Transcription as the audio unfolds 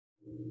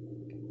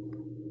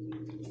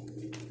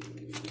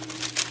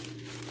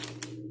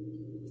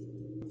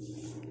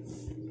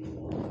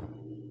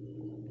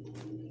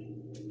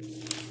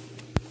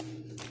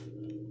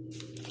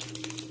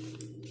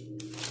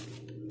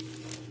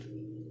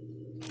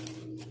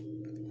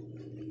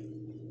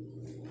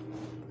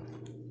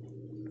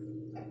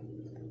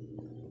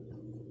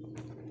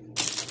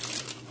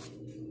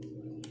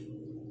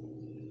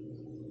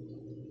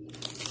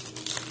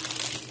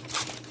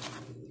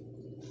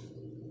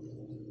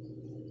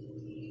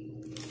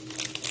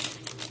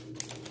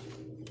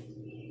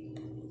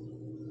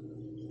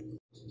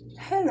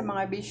Hello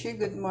mga bishi,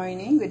 good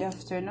morning, good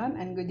afternoon,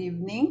 and good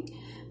evening.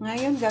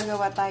 Ngayon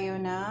gagawa tayo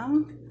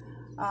ng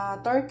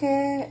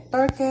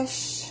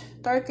Turkish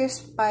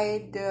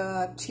Pide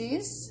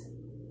cheese.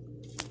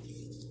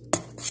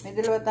 May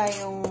dalawa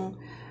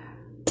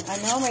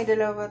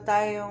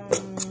tayong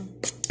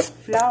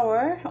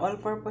flour,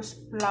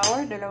 all-purpose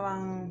flour, 2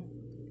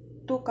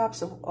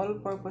 cups of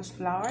all-purpose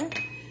flour,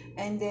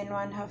 and then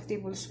 1/2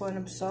 tablespoon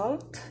of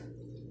salt,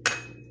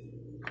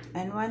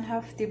 and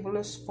 1/2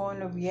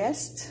 tablespoon of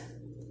yeast.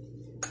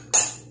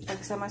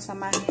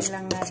 Pagsama-samahin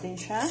lang natin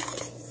siya.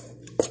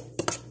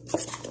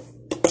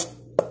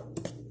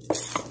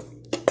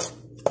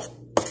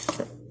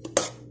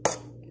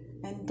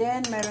 And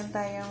then, meron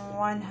tayong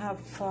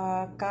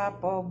 1/2 cup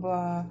of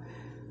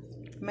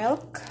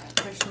milk,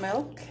 fresh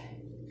milk.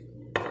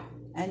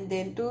 And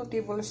then, 2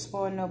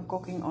 tablespoon of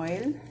cooking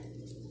oil.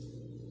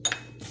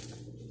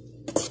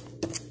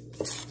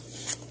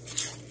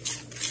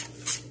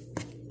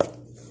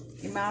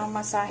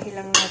 Imamasahe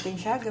lang natin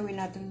siya. Gawin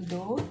natin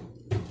dough.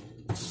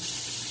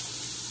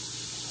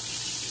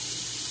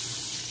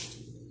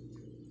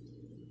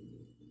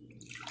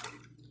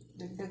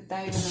 Dagdag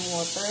tayo ng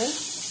water.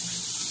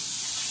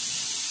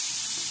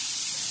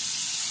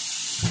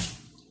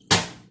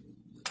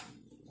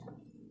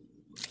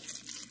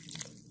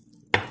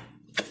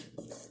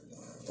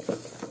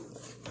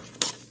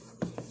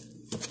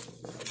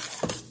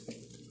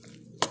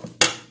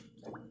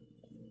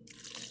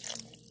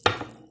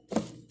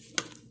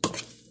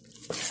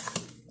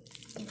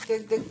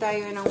 Dagdag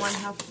tayo ng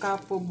 1/2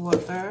 cup of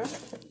water.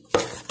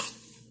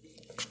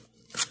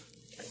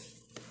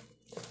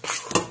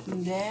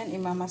 And then,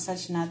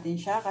 imamassage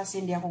natin siya kasi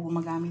hindi ako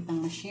gumagamit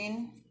ng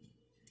machine.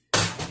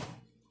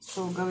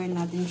 So, gawin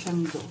natin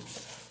siyang dough.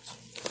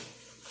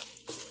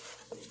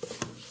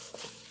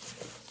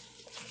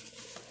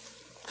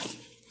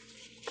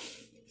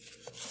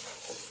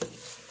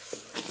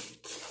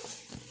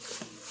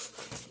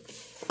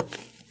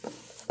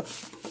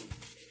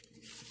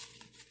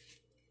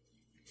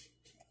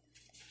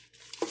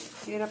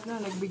 Hirap na,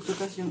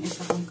 nagbigtutas yung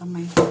isa kong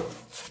kamay.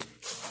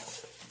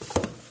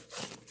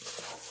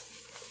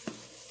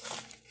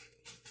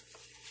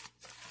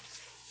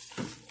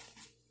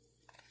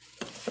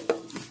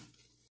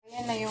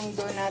 Ayan na yung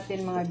dough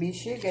natin mga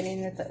bishi.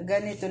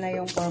 Ganito na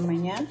yung forma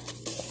niya.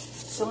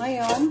 So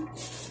ngayon,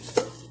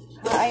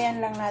 haayan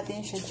lang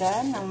natin siya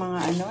dyan ng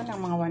mga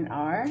 1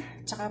 hour.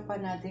 Tsaka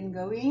pa natin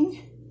gawing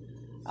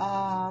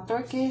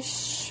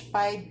Turkish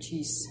Pide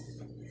cheese.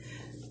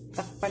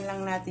 Takpan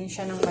lang natin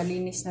siya ng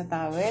malinis na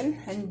towel.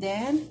 And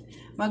then,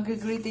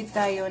 mag-grated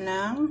tayo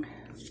ng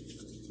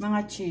mga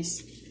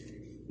cheese.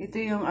 Ito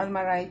yung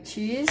Almaray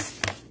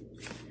cheese.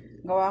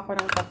 Gawa ko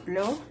ng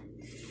 3.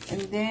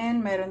 And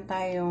then, meron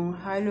tayong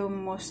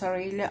halong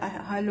mozzarella,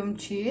 halong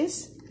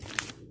cheese.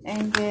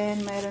 And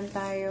then, meron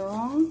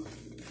tayong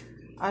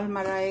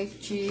Almaray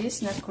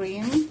cheese na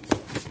cream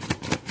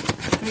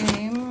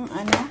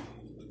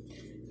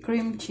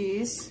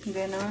cheese.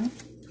 Ganon.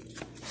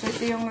 So,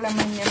 ito yung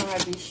laman niya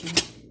mga bishi.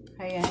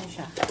 Ayan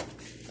siya.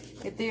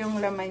 Ito yung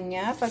laman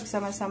niya.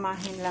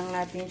 Pagsama-samahin lang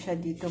natin siya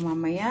dito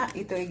mamaya.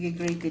 Ito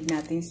i-grated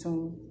natin.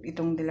 So,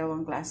 itong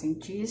dalawang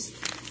klaseng cheese.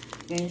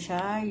 Ayan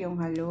siya, yung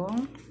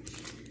halong.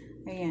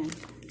 Ayan.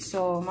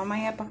 So,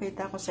 mamaya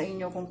pakita ko sa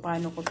inyo kung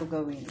paano ko to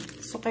gawin.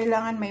 So,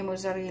 kailangan may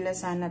mozzarella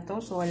sana to.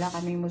 So, wala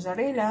kaming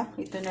mozzarella.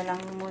 Ito na lang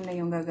muna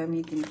yung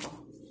gagamitin ko.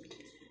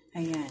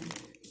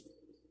 Ayan.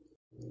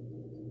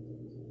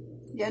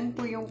 Yan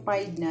po yung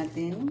pide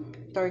natin.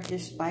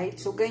 Turkish Pide.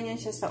 So, ganyan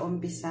siya sa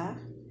umpisa.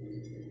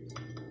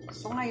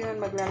 So,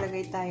 ngayon,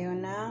 maglalagay tayo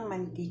ng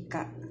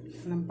mantika.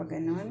 Ng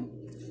pagganon.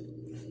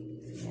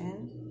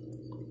 Ayan.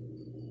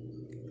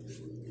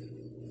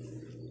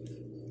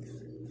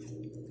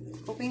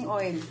 Cooking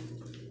oil.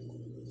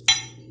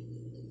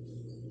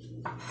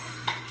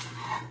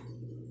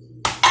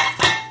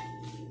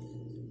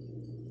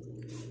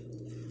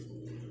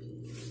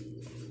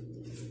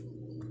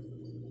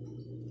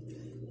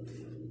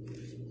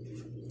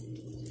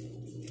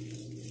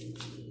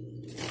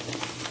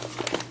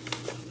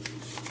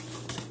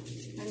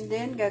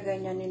 Then,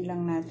 gaganyanin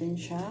lang natin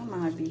siya,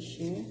 mga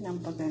bishi,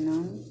 ng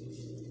pagganon.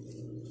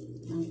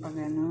 Ng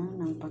pagganon,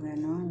 ng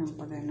pagganon, ng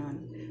pagganon.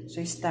 So,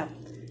 stop.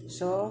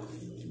 So,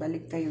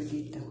 balik kayo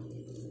dito.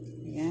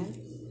 Ayan.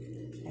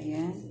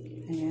 Ayan.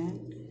 Ayan.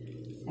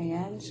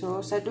 Ayan.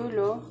 So, sa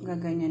dulo,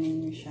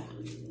 gaganyanin nyo siya.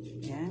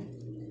 Ayan.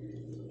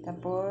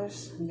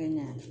 Tapos,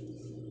 ganyan.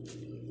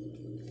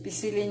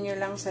 Pisilin nyo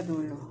lang sa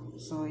dulo.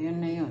 So,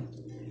 yun na yun.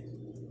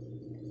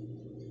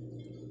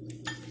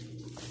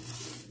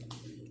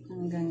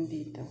 Hanggang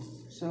dito.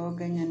 So,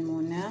 ganyan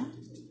muna.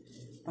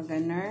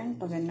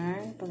 Pag-ganarn,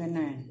 pag-ganarn,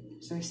 pag-ganarn.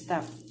 So,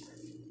 stop.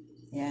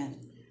 Ayan.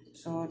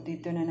 So,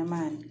 dito na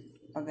naman.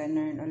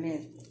 Pag-ganarn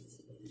ulit.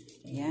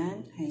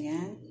 Ayan,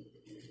 ayan,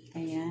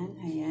 ayan,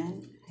 ayan,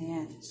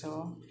 ayan.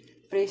 So,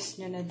 press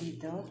nyo na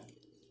dito.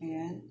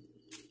 Ayan.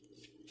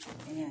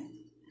 Ayan.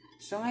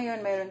 So,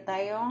 ngayon, meron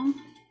tayong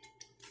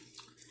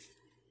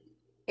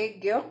egg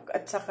yolk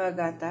at saka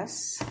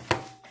gatas.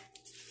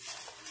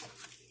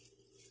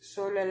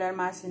 So,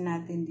 lalamasin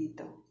natin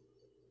dito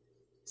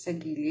sa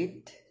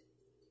gilid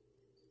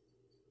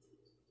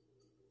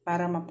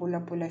para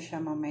mapula-pula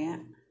siya mamaya.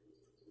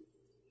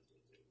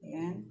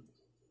 Ayan.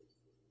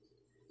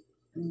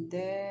 And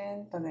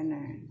then,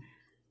 pag-ganon.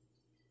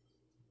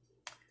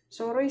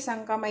 Sorry,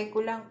 isang kamay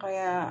ko lang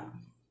kaya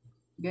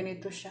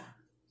ganito siya.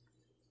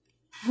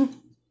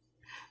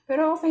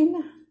 Pero okay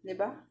na, 'di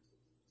ba?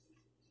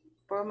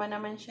 Forma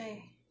naman siya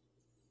eh.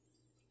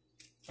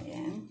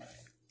 Ayan.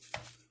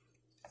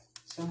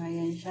 So,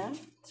 ayan siya.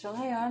 So,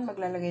 ngayon,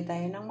 maglalagay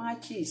tayo ng mga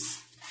cheese.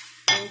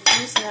 Yung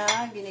cheese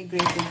na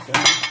ginigrated ko.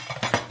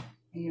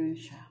 Ayun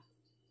siya.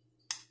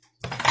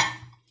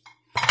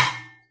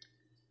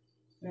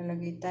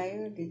 Lalagay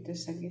tayo dito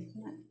sa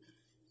gitna.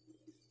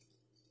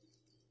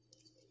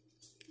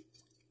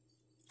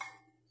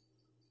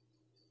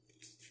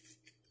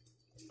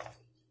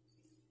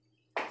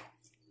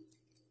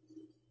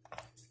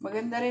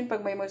 Maganda rin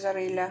pag may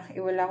mozzarella.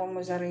 Wala akong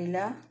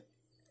mozzarella.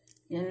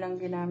 Yan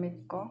lang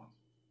ginamit ko.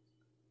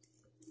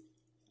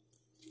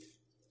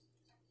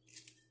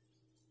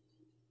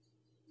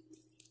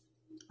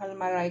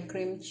 Almaray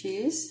cream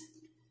cheese.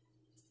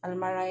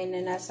 Almaray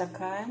na nasa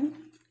can.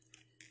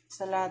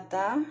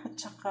 Salata. At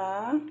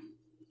saka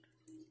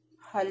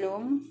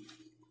halum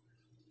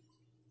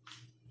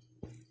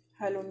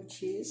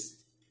cheese.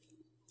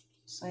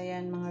 So,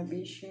 ayan mga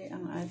bishi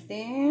ang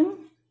ating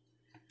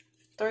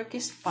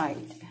Turkish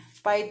Pide.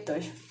 Pide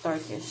to,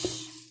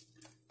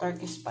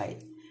 Turkish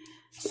Pide.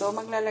 So,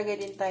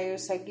 maglalagay din tayo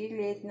sa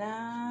gilid na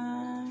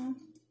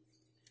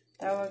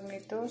tawag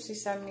nito,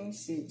 sesame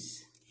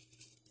seeds.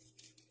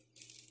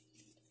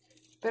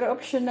 Pero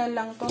optional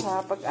lang to ha.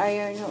 Pag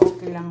ayaw nyo,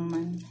 okay lang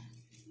man.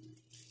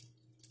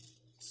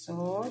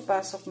 So,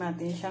 pasok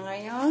natin siya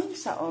ngayon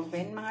sa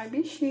oven, mga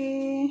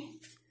bishi.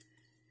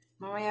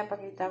 Mamaya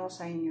pakita ko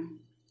sa inyo.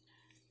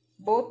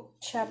 Boat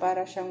siya,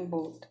 para siyang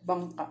boat.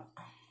 Bangka.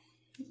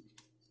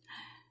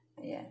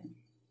 Ayan.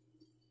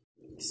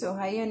 So,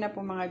 ayan na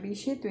po mga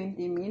bishi.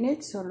 20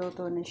 minutes. So,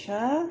 luto na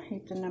siya.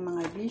 Ito na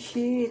mga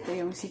bishi. Ito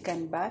yung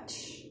second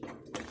batch.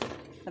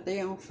 Ito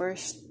yung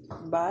first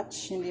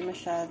batch. Hindi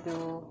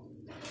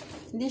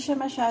siya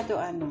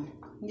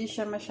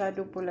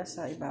masyado pula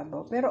sa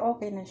ibabaw. Pero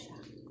okay na siya.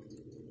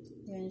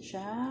 Ayan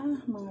siya,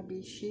 mga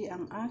bishi.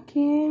 Ang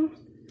aking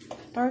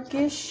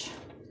Turkish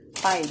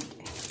Pide.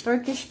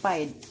 Turkish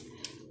Pide.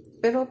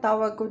 Pero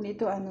tawag ko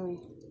nito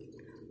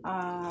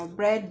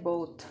bread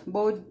boat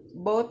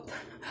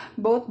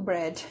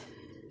bread.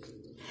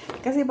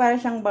 Kasi para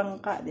siyang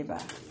bangka, 'di ba?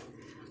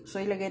 So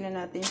ilagay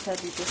na natin siya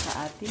dito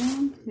sa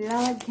ating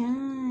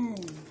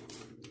lalagyan.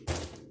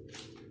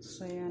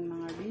 So yan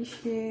mga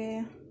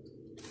bishi.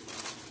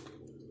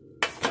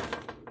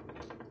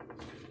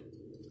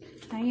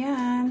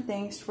 Ayan,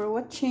 thanks for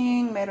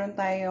watching. Meron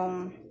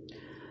tayong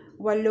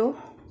 8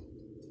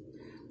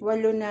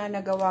 na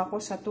nagawa ko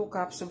sa 2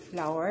 cups of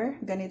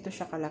flour. Ganito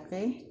siya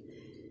kalaki.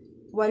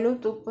 8,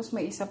 tapos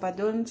may isa pa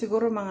doon.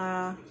 Siguro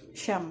mga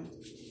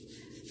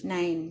 9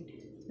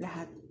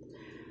 lahat.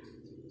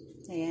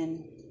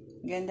 Ayan.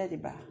 Ganda,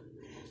 diba?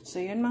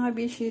 So, yun mga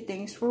bishi.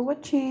 Thanks for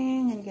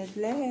watching and God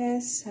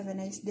bless. Have a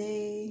nice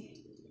day.